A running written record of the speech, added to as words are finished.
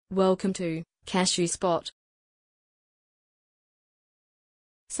Welcome to Cashew Spot.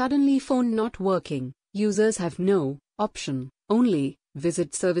 Suddenly phone not working. Users have no option. Only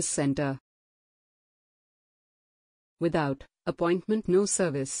visit service center. Without appointment, no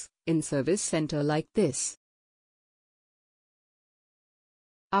service. In service center like this.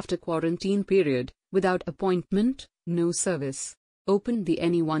 After quarantine period, without appointment, no service. Open the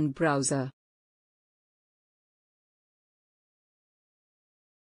Anyone browser.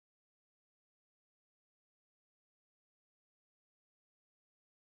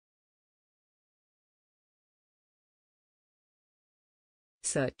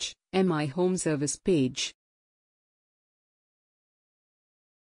 Search My Home Service page.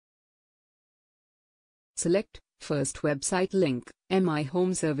 Select first website link, My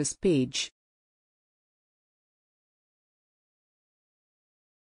Home Service page.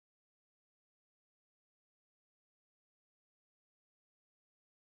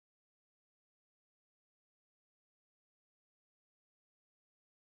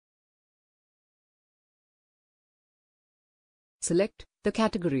 Select the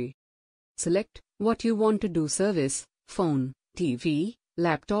category. Select what you want to do: service, phone, TV,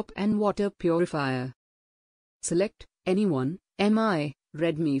 laptop and water purifier. Select Anyone, Mi,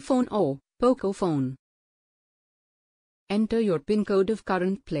 Redmi phone or Poco phone. Enter your PIN code of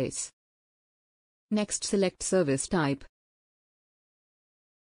current place. Next, select service type.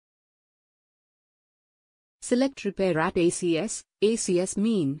 Select repair at ACS. ACS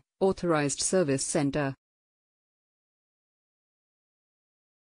mean Authorized Service Center.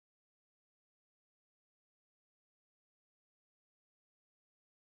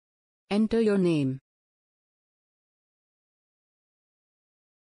 Enter your name.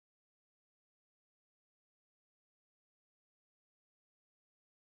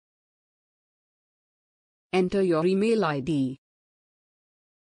 Enter your email ID.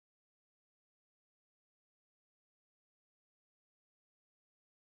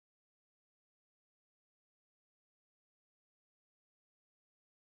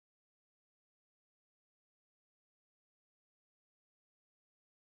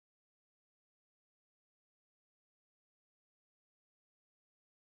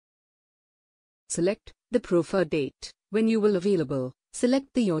 Select the preferred date when you will available.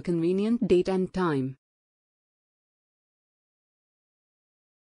 Select your convenient date and time.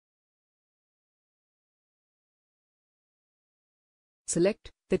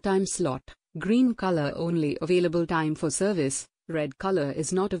 Select the time slot. Green color only available time for service, red color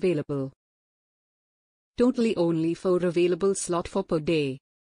is not available. Totally only 4 available slot for per day.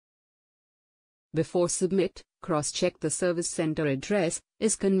 Before submit, cross-check the service center address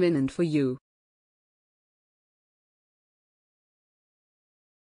is convenient for you.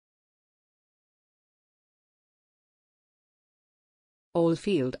 All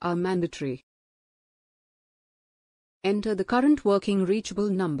fields are mandatory. Enter the current working reachable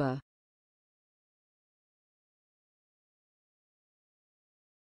number.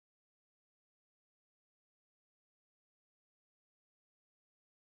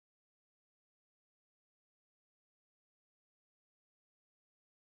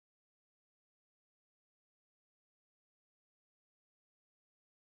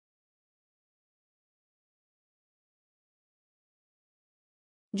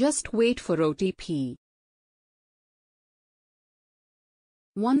 Just wait for OTP.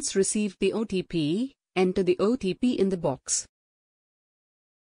 Once received the OTP, enter the OTP in the box.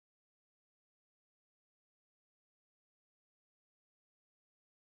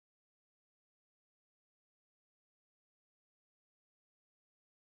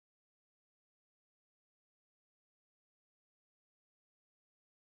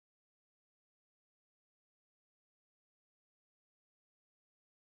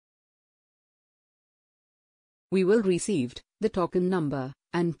 We will received the token number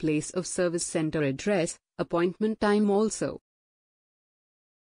and place of service center address, appointment time also.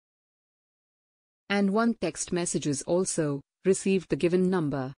 And one text messages also received the given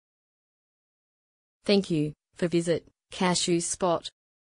number. Thank you for visit Cashew Spot.